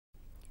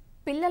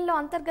పిల్లల్లో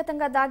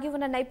అంతర్గతంగా దాగి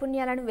ఉన్న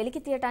నైపుణ్యాలను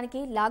వెలికితీయడానికి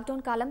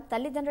లాక్డౌన్ కాలం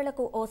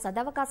తల్లిదండ్రులకు ఓ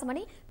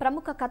సదవకాశమని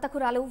ప్రముఖ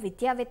కథకురాలు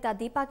విద్యావేత్త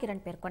దీపా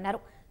కిరణ్ పేర్కొన్నారు.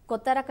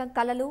 కొత్త రకం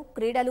కళలు,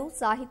 క్రీడలు,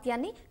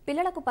 సాహిత్యాన్ని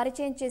పిల్లలకు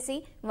పరిచయం చేసి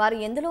వారు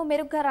ఎందులో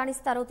మెరుగ్గా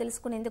రాణిస్తారో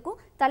తెలుసుకునేందుకు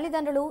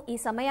తల్లిదండ్రులు ఈ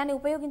సమయాన్ని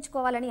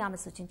ఉపయోగించుకోవాలని ఆమె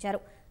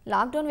సూచించారు.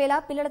 లాక్డౌన్ వేళ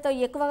పిల్లలతో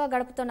ఎక్కువగా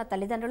గడుపుతున్న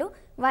తల్లిదండ్రులు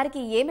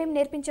వారికి ఏమేం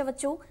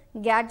నేర్పించవచ్చు,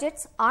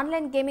 గ్యాడ్జెట్స్,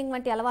 ఆన్లైన్ గేమింగ్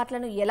వంటి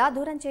అలవాట్లను ఎలా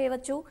దూరం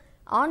చేయవచ్చు,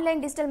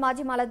 ఆన్లైన్ డిజిటల్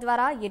మాధ్యమాల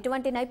ద్వారా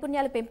ఎటువంటి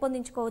నైపుణ్యాలు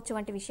పెంపొందించుకోవచ్చు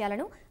వంటి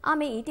విషయాలను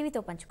ఆమె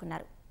ఈటీవీతో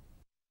పంచుకున్నారు.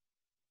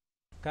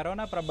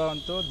 కరోనా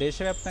ప్రభావంతో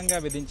దేశవ్యాప్తంగా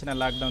విధించిన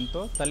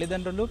లాక్డౌన్తో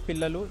తల్లిదండ్రులు,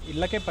 పిల్లలు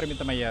ఇళ్లకే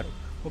పరిమితమయ్యారు.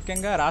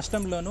 ముఖ్యంగా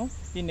రాష్ట్రంలోనూ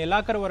ఈ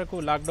నెలాఖరు వరకు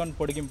లాక్డౌన్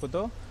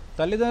పొడిగింపుతో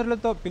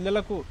తల్లిదండ్రులతో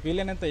పిల్లలకు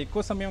వీలైనంత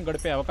ఎక్కువ సమయం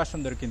గడిపే అవకాశం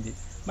దొరికింది.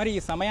 మరి ఈ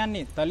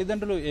సమయాన్ని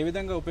తల్లిదండ్రులు ఏ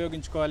విధంగా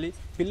ఉపయోగించుకోవాలి,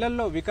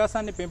 పిల్లల్లో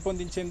వికాసాన్ని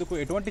పెంపొందించేందుకు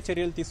ఎటువంటి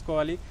చర్యలు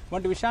తీసుకోవాలి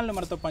వంటి విషయాలను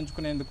మనతో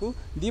పంచుకునేందుకు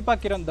Deepa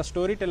Kiran the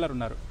story teller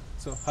ఉన్నారు.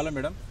 So hello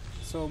madam.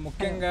 సో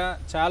ముఖ్యంగా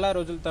చాలా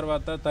రోజుల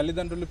తర్వాత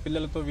తల్లిదండ్రులు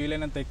పిల్లలతో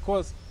వీలైనంత ఎక్కువ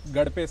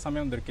గడిపే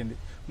సమయం దొరికింది.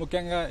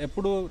 ముఖ్యంగా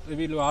ఎప్పుడు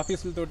వీళ్ళు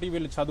ఆఫీసులతోటి,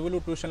 వీళ్ళు చదువులు,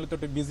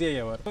 ట్యూషన్లతోటి బిజీ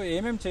అయ్యేవారు. సో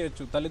ఏమేమి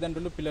చేయొచ్చు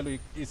తల్లిదండ్రులు, పిల్లలు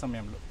ఈ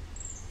సమయంలో?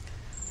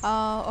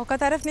 ఒక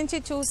తరఫు నుంచి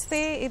చూస్తే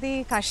ఇది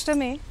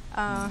కష్టమే,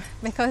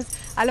 బికాజ్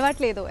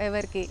అలవాట్లేదు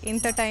ఎవరికి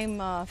ఇంత టైం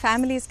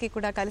ఫ్యామిలీస్కి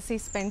కూడా కలిసి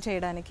స్పెండ్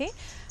చేయడానికి.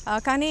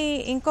 కానీ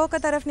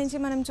ఇంకొక తరఫు నుంచి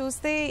మనం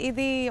చూస్తే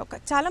ఇది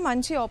ఒక చాలా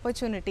మంచి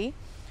ఆపర్చునిటీ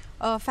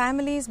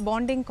ఫ్యామిలీస్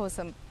బాండింగ్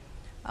కోసం.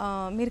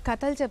 మీరు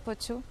కథలు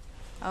చెప్పొచ్చు,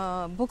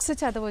 బుక్స్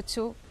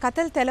చదవచ్చు.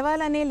 కథలు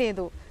తెలవాలనే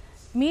లేదు,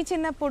 మీ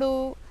చిన్నప్పుడు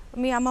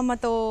మీ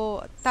అమ్మమ్మతో,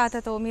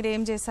 తాతతో మీరు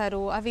ఏం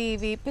చేశారు అవి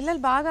ఇవి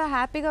పిల్లలు బాగా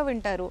హ్యాపీగా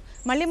వింటారు,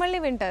 మళ్ళీ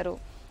మళ్ళీ వింటారు.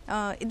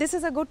 This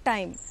is a good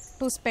time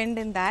to spend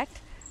in that.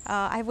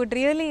 I would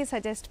really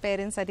suggest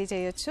parents అది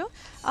చేయొచ్చు.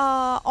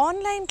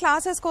 ఆన్లైన్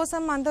క్లాసెస్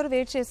కోసం అందరూ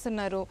వెయిట్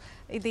చేస్తున్నారు.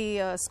 ఇది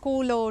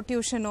స్కూలో,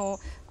 ట్యూషనో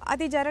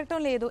అది జరగటం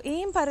లేదు,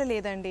 ఏం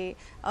పర్వాలేదండి.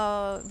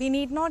 We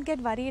need not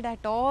get worried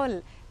at all.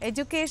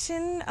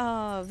 Education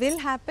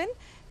will happen.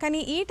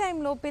 కానీ ఈ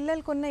టైంలో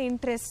పిల్లలకున్న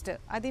ఇంట్రెస్ట్,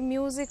 అది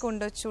మ్యూజిక్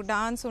ఉండొచ్చు,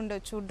 డాన్స్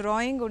ఉండొచ్చు,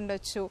 డ్రాయింగ్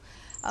ఉండొచ్చు,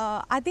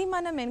 అది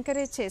మనం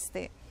ఎంకరేజ్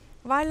చేస్తే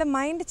వాళ్ళ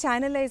మైండ్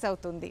ఛానలైజ్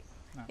అవుతుంది.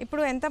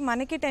 ఇప్పుడు ఎంత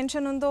మనకి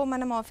టెన్షన్ ఉందో,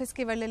 మనం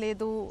ఆఫీస్కి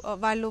వెళ్ళలేదు,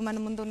 వాళ్ళు మన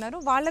ముందు ఉన్నారు,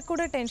 వాళ్ళకు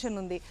కూడా టెన్షన్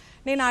ఉంది.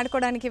 నేను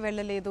ఆడుకోవడానికి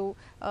వెళ్ళలేదు,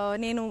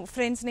 నేను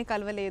ఫ్రెండ్స్ని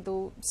కలవలేదు,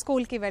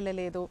 స్కూల్కి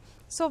వెళ్ళలేదు.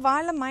 సో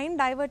వాళ్ళ మైండ్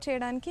డైవర్ట్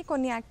చేయడానికి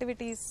కొన్ని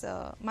యాక్టివిటీస్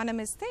మనం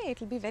ఇస్తే it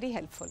will be very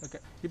helpful.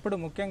 Okay, ఇప్పుడు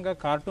ముఖ్యంగా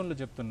కార్టూన్లు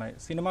చెప్తున్నాయి,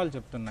 సినిమాలు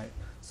చెప్తున్నాయి.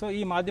 సో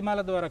ఈ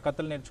మాధ్యమాల ద్వారా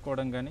కథలు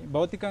నేర్చుకోవడం కానీ,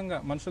 భౌతికంగా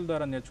మనుషుల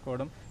ద్వారా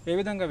నేర్చుకోవడం ఏ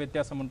విధంగా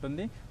వ్యత్యాసం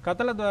ఉంటుంది?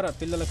 కథల ద్వారా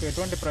పిల్లలకు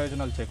ఎటువంటి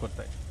ప్రయోజనాలు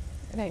చేకూరుతాయి?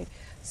 రైట్.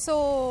 సో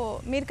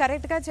మీరు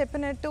కరెక్ట్గా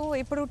చెప్పినట్టు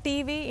ఇప్పుడు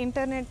టీవీ,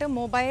 ఇంటర్నెట్,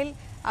 మొబైల్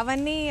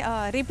అవన్నీ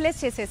రీప్లేస్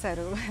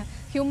చేసేసారు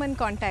హ్యూమన్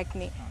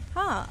కాంటాక్ట్ని.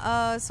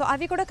 సో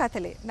అవి కూడా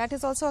కథలే, that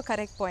is also a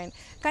correct point.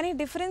 కానీ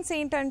డిఫరెన్స్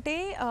ఏంటంటే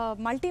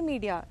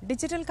మల్టీమీడియా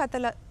డిజిటల్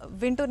కథలు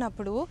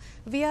వింటున్నప్పుడు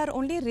వీఆర్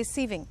ఓన్లీ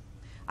రిసీవింగ్.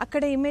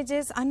 అక్కడ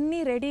ఇమేజెస్ అన్నీ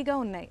రెడీగా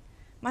ఉన్నాయి,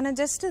 మన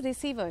జస్ట్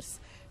రిసీవర్స్.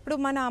 ఇప్పుడు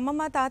మన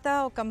అమ్మమ్మ, తాత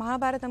ఒక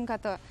మహాభారతం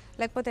కథ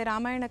లేకపోతే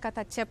రామాయణ కథ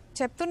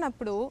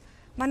చెప్తున్నప్పుడు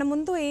మన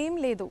ముందు ఏం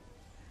లేదు,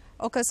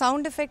 ఒక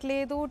సౌండ్ ఎఫెక్ట్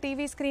లేదు,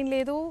 టీవీ స్క్రీన్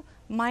లేదు,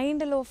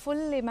 మైండ్లో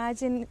ఫుల్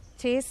ఇమాజిన్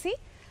చేసి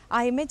ఆ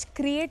ఇమేజ్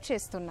క్రియేట్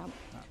చేస్తున్నాం.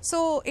 So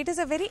it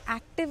is a very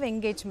active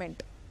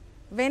engagement.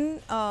 When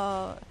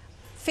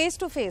face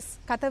to face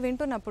కథ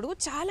వింటున్నప్పుడు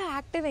చాలా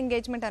యాక్టివ్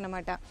ఎంగేజ్మెంట్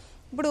అన్నమాట.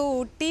 ఇప్పుడు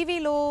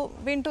టీవీలో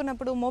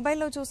వింటున్నప్పుడు,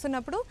 మొబైల్లో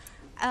చూస్తున్నప్పుడు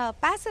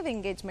ప్యాసివ్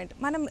ఎంగేజ్మెంట్,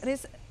 మనం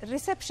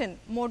రిసెప్షన్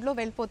మోడ్లో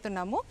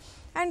వెళ్ళిపోతున్నాము.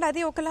 అండ్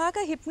అది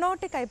ఒకలాగా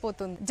హిప్నాటిక్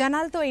అయిపోతుంది.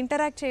 జనాలతో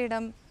ఇంటరాక్ట్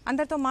చేయడం,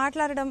 అందరితో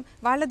మాట్లాడడం,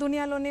 వాళ్ళ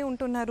దునియాలోనే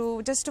ఉంటున్నారు,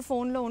 జస్ట్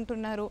ఫోన్లో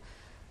ఉంటున్నారు.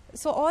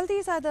 So all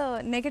these are the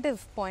negative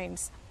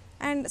points.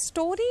 And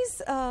stories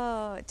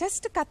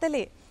just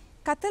కథలే.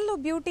 కథల్లో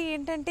బ్యూటీ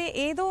ఏంటంటే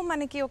ఏదో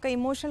మనకి ఒక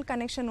ఎమోషనల్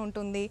కనెక్షన్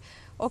ఉంటుంది,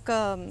 ఒక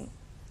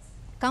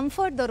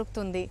కంఫర్ట్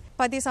దొరుకుతుంది.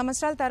 10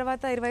 సంవత్సరాల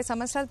తర్వాత, 20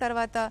 సంవత్సరాల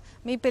తర్వాత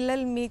మీ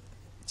పిల్లలు మీ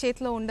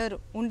చేతిలో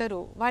ఉండరు,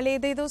 వాళ్ళు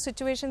ఏదేదో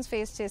సిచ్యువేషన్స్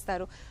ఫేస్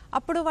చేస్తారు.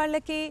 అప్పుడు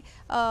వాళ్ళకి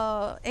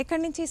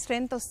ఎక్కడి నుంచి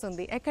స్ట్రెంగ్త్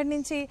వస్తుంది, ఎక్కడి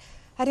నుంచి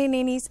అరే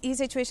నేను ఈ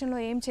సిచ్యువేషన్లో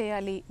ఏం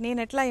చేయాలి, నేను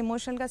ఎట్లా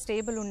ఎమోషనల్గా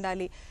స్టేబుల్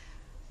ఉండాలి.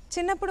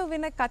 చిన్నప్పుడు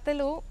విన్న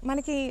కథలు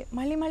మనకి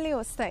మళ్ళీ మళ్ళీ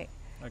వస్తాయి.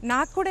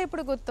 నాకు కూడా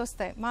ఇప్పుడు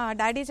గుర్తొస్తాయి, మా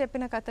డాడీ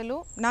చెప్పిన కథలు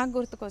నాకు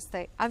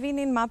గుర్తుకొస్తాయి, అవి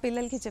నేను మా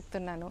పిల్లలకి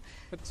చెప్తున్నాను.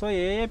 సో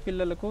ఏ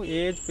పిల్లలకు,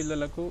 ఏ ఏజ్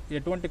పిల్లలకు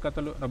ఎటువంటి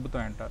కథలు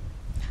రబ్బుతాయంటారు?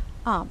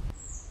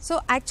 సో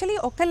యాక్చువల్లీ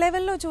ఒక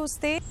లెవెల్లో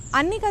చూస్తే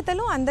అన్ని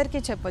కథలు అందరికీ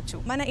చెప్పొచ్చు.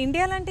 మన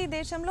ఇండియా లాంటి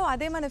దేశంలో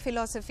అదే మన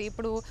ఫిలాసఫీ.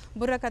 ఇప్పుడు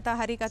బుర్రకథ,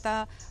 హరికథ,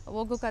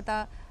 ఒగ్గు కథ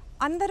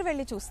అందరు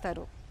వెళ్ళి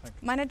చూస్తారు.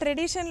 మన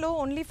ట్రెడిషన్లో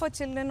only for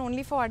children,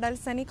 only for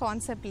adults అని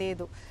కాన్సెప్ట్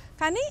లేదు.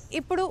 కానీ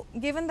ఇప్పుడు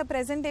given the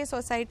present day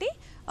society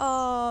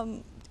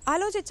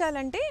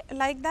ఆలోచించాలంటే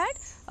like that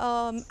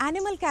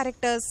animal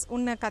characters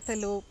ఉన్న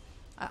కథలు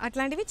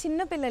అట్లాంటివి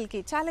చిన్నపిల్లలకి,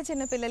 చాలా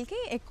చిన్నపిల్లలకి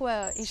ఎక్కువ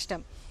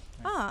ఇష్టం.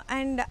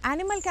 అండ్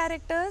యానిమల్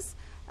క్యారెక్టర్స్,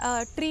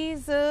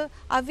 ట్రీస్,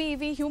 అవి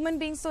ఇవి హ్యూమన్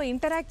బీయింగ్స్తో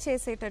ఇంటరాక్ట్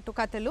చేసేటట్టు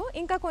కథలు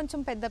ఇంకా కొంచెం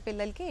పెద్ద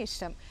పిల్లలకి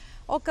ఇష్టం.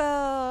 ఒక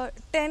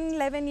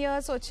 10-11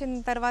 ఇయర్స్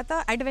వచ్చిన తర్వాత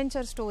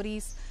అడ్వెంచర్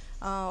స్టోరీస్,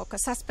 ఒక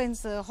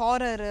సస్పెన్స్,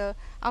 హారర్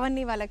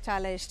అవన్నీ వాళ్ళకి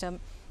చాలా ఇష్టం.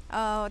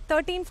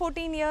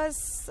 13-14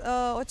 ఇయర్స్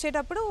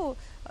వచ్చేటప్పుడు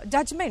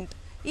జడ్జ్మెంట్,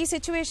 ఈ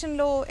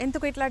సిచ్యువేషన్లో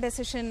ఎందుకు ఇట్లా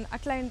డెసిషన్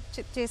అట్లా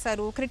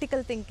చేశారు,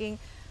 క్రిటికల్ థింకింగ్,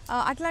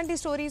 అట్లాంటి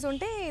స్టోరీస్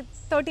ఉంటే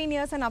 13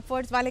 ఇయర్స్ అండ్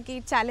అప్వర్డ్స్ వాళ్ళకి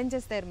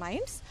ఛాలెంజెస్ దేర్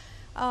మైండ్స్.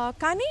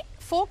 కానీ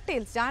ఫోక్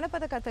టేల్స్,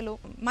 జానపద కథలు,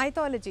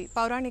 మైథాలజీ,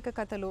 పౌరాణిక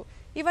కథలు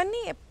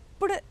ఇవన్నీ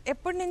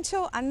ఎప్పటి నుంచో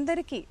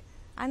అందరికీ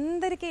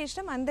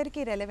ఇష్టం,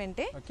 అందరికీ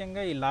రెలవెంటే.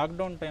 ముఖ్యంగా ఈ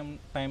లాక్డౌన్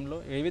టైంలో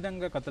ఏ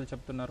విధంగా కథలు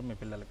చెప్తున్నారు మీ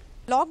పిల్లలకి?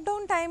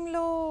 లాక్డౌన్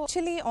టైంలో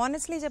యాక్చువల్లీ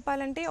ఆనెస్ట్లీ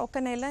చెప్పాలంటే ఒక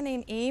నెల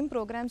నేను ఏం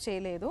ప్రోగ్రామ్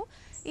చేయలేదు.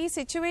 ఈ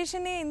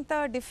సిచ్యువేషనే ఇంత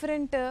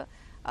different.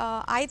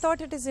 I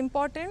thought it is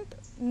important,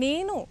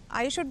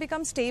 I should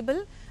become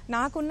stable,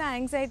 నాకున్న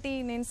యాంగ్జైటీ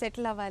నేను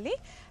సెటిల్ అవ్వాలి.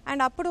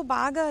 అండ్ అప్పుడు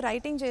బాగా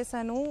రైటింగ్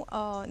చేశాను.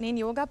 నేను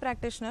యోగా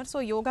ప్రాక్టీషనర్, సో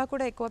యోగా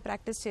కూడా ఎక్కువ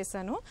ప్రాక్టీస్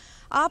చేశాను.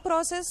 ఆ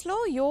ప్రాసెస్లో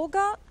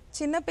యోగా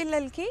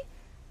చిన్నపిల్లలకి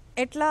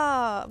ఎట్లా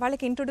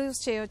వాళ్ళకి ఇంట్రొడ్యూస్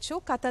చేయొచ్చు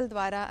కథల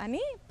ద్వారా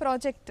అని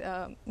ప్రాజెక్ట్,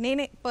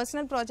 నేనే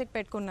పర్సనల్ ప్రాజెక్ట్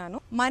పెట్టుకున్నాను.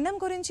 మనం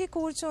గురించి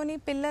కూర్చొని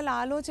పిల్లలు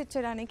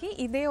ఆలోచించడానికి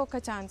ఇదే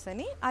ఒక ఛాన్స్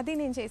అని, అది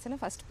నేను చేసిన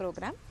ఫస్ట్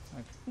ప్రోగ్రామ్.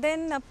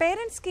 దెన్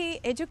పేరెంట్స్కి,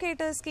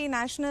 ఎడ్యుకేటర్స్కి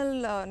నేషనల్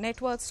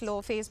నెట్వర్క్స్లో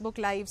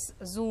ఫేస్బుక్ లైవ్స్,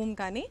 జూమ్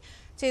కానీ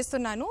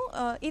చేస్తున్నాను.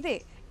 ఇదే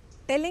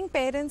telling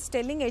parents,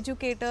 telling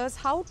educators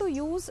how to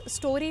use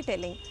story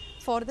telling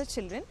for the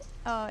children.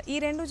 ఈ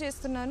రెండు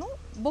చేస్తున్నాను.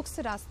 బుక్స్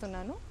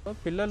రాస్తున్నాను.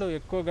 పిల్లలు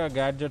ఎక్కువగా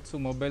గ్యాడ్జెట్స్,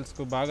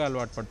 మొబైల్స్కు బాగా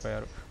అలవాటు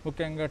పడిపోయారు.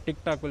 ముఖ్యంగా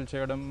టిక్ టాకులు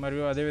చేయడం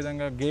మరియు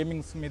అదేవిధంగా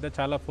గేమింగ్స్ మీద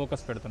చాలా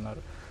ఫోకస్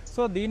పెడుతున్నారు.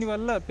 సో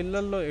దీనివల్ల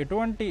పిల్లల్లో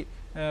ఎటువంటి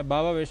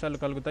భావావేశాలు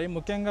కలుగుతాయి,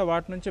 ముఖ్యంగా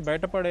వాటి నుంచి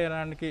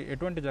బయటపడేయడానికి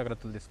ఎటువంటి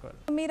జాగ్రత్తలు తీసుకోవాలి?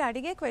 మీరు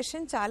అడిగే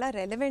క్వశ్చన్ చాలా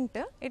relevant.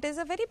 It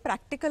is a very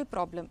practical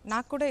problem.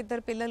 నాకు కూడా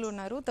 2 పిల్లలు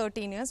ఉన్నారు,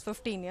 13 ఇయర్స్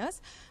 15 ఇయర్స్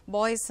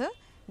బాయ్స్.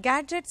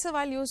 గ్యాడ్జెట్స్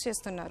వాళ్ళు యూజ్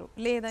చేస్తున్నారు,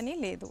 లేదని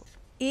లేదు.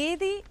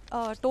 ఏది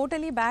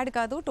టోటలీ బ్యాడ్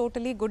కాదు,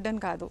 టోటలీ గుడ్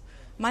అని కాదు.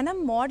 మనం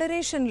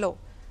మోడరేషన్లో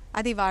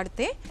అది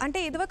వాడితే, అంటే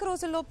ఇదివరకు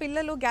రోజుల్లో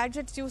పిల్లలు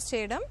గ్యాడ్జెట్స్ యూజ్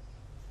చేయడం,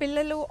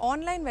 పిల్లలు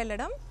ఆన్లైన్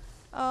వెళ్ళడం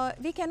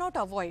we cannot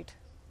avoid.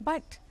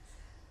 But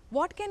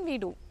what can we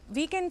do?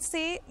 We can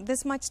say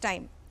this much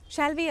time,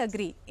 shall we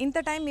agree, ఇంత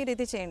టైం మీరు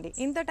ఇది చేయండి,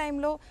 ఇంత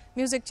టైంలో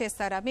మ్యూజిక్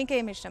చేస్తారా,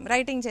 మీకేమి ఇష్టం,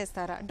 రైటింగ్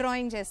చేస్తారా,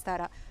 డ్రాయింగ్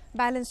చేస్తారా,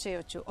 బ్యాలెన్స్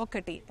చేయొచ్చు.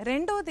 ఒకటి.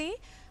 రెండోది,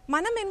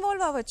 మనం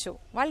ఇన్వాల్వ్ అవ్వచ్చు.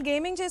 వాళ్ళు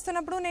గేమింగ్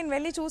చేస్తున్నప్పుడు నేను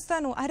వెళ్ళి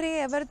చూస్తాను, అరే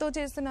ఎవరితో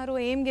చేస్తున్నారు,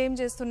 ఏం గేమ్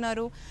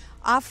చేస్తున్నారు,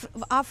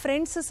 ఆ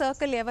ఫ్రెండ్స్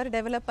సర్కిల్ ఎవరు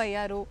డెవలప్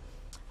అయ్యారు,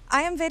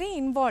 ఐఎమ్ వెరీ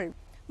ఇన్వాల్వ్డ్.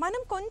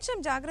 మనం కొంచెం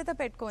జాగ్రత్త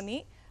పెట్టుకొని,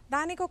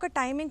 దానికి ఒక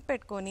టైమింగ్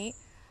పెట్టుకొని,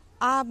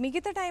 ఆ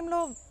మిగతా టైంలో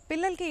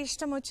పిల్లలకి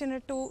ఇష్టం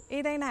వచ్చినట్టు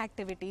ఏదైనా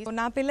యాక్టివిటీ.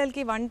 నా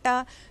పిల్లలకి వంట,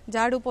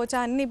 జాడు, పోచా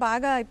అన్నీ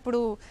బాగా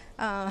ఇప్పుడు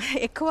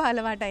ఎక్కువ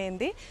అలవాటు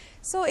అయింది.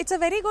 So it's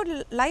a very good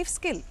life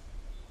skill.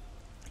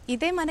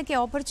 ఇదే మనకి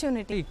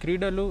ఆపర్చునిటీ. ఈ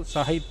క్రీడలు,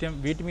 సాహిత్యం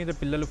వీటి మీద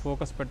పిల్లలు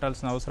ఫోకస్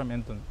పెట్టాల్సిన అవసరం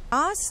ఎంత ఉంది?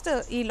 లాస్ట్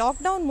ఈ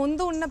లాక్డౌన్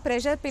ముందు ఉన్న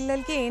ప్రెషర్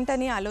పిల్లలకి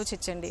ఏంటని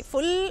ఆలోచించండి.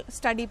 Full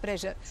study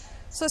pressure.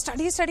 So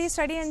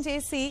study అని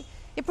చేసి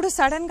ఇప్పుడు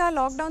సడన్గా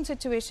లాక్డౌన్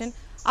సిచ్యువేషన్,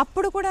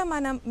 అప్పుడు కూడా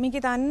మనం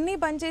మిగతా అన్నీ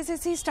బంద్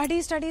చేసేసి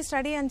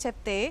స్టడీ అని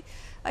చెప్తే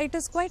ఇట్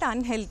ఈస్ క్వైట్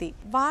అన్హెల్దీ.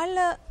 వాళ్ళ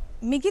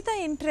మిగతా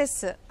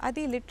ఇంట్రెస్ట్,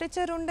 అది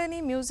లిటరేచర్ ఉండని,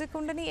 మ్యూజిక్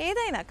ఉండని,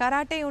 ఏదైనా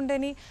కరాటే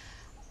ఉండని,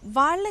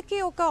 వాళ్ళకి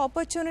ఒక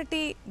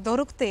ఆపర్చునిటీ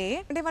దొరికితే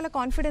అంటే వాళ్ళ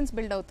కాన్ఫిడెన్స్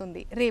బిల్డ్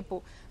అవుతుంది. రేపు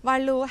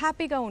వాళ్ళు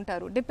హ్యాపీగా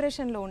ఉంటారు,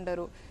 డిప్రెషన్లో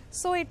ఉండరు.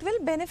 So it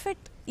will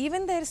benefit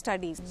even there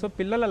studies. So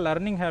పిల్లల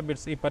లెర్నింగ్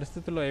హ్యాబిట్స్ ఈ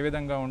పరిస్థితుల్లో ఏ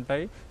విధంగా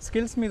ఉంటాయి?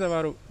 స్కిల్స్ మీద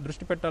వారు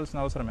దృష్టి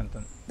పెట్టాల్సిన అవసరం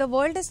ఎంత? The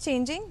world is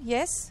changing.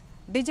 Yes,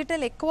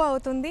 digital ఎక్కువ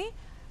అవుతుంది.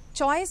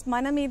 చాయిస్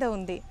మన మీద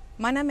ఉంది.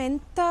 మనం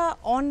ఎంత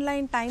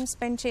ఆన్లైన్ టైం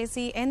స్పెండ్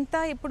చేసి, ఎంత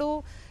ఇప్పుడు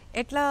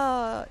ఎట్లా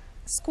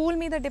స్కూల్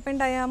మీద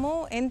డిపెండ్ అయ్యామో,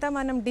 ఎంత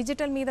మనం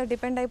డిజిటల్ మీద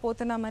డిపెండ్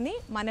అయిపోతున్నామని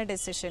మన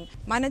డెసిషన్.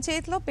 మన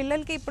చేతిలో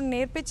పిల్లలకి ఇప్పుడు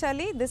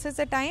నేర్పించాలి. This is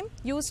the time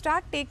you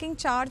start taking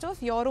charge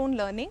of your own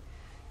learning,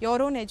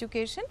 your own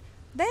education.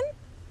 Then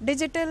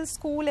digital,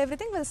 school,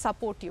 everything will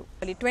support you.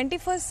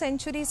 21st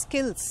century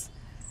skills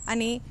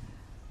అని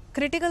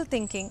critical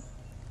thinking,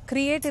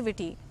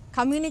 creativity,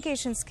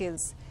 communication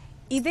skills,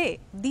 ఇదే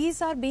these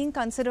are being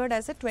considered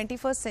as a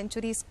 21st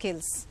century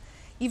skills.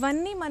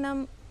 ఇవన్నీ మనం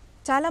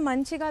చాలా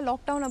మంచిగా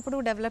lockdown అప్పుడు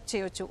develop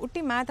చేయొచ్చు.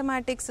 ఉట్టి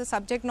mathematics,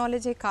 subject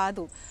నాలెడ్జే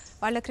కాదు,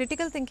 వాళ్ళ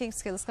critical thinking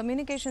skills,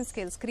 communication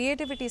skills,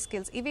 creativity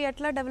skills, ఇవి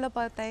ఎట్లా డెవలప్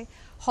అవుతాయి?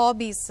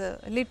 హాబీస్,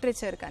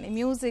 లిటరేచర్ కానీ,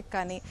 మ్యూజిక్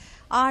కానీ,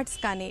 ఆర్ట్స్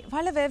కానీ,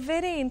 వాళ్ళ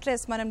వేరే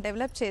ఇంట్రెస్ట్ మనం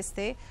డెవలప్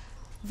చేస్తే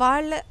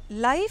వాళ్ళ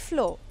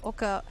లైఫ్లో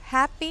ఒక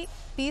happy,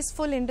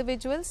 peaceful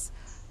individuals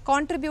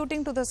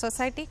contributing to the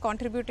society,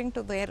 contributing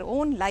to their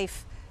own life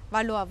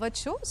వాళ్ళు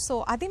అవ్వచ్చు. సో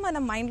అది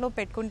మనం మైండ్లో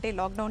పెట్టుకుంటే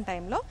లాక్డౌన్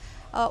టైంలో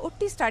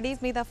ఉట్టి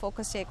స్టడీస్ మీద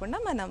ఫోకస్ చేయకుండా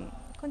మనం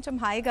కొంచెం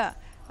హాయిగా,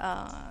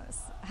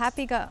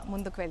 హ్యాపీగా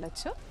ముందుకు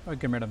వెళ్ళొచ్చు.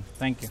 Okay madam,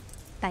 thank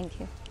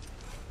you.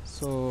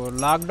 So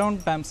lockdown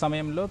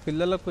సమయంలో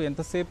పిల్లలకు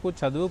ఎంతసేపు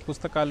చదువు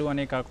పుస్తకాలు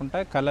అనే కాకుండా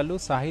కళలు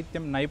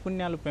సాహిత్యం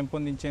నైపుణ్యాలు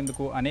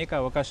పెంపొందించేందుకు అనేక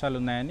అవకాశాలు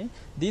ఉన్నాయని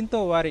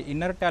దీంతో వారి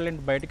ఇన్నర్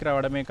టాలెంట్ బయటికి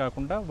రావడమే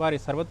కాకుండా వారి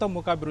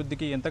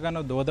సర్వతోముఖాభివృద్ధికి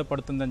ఎంతగానో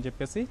దోహదపడుతుందని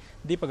చెప్పేసి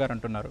దీప గారు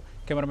అంటున్నారు.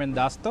 Cameraman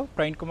దాస్తో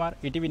Praveen Kumar,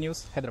 ETV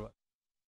news, Hyderabad.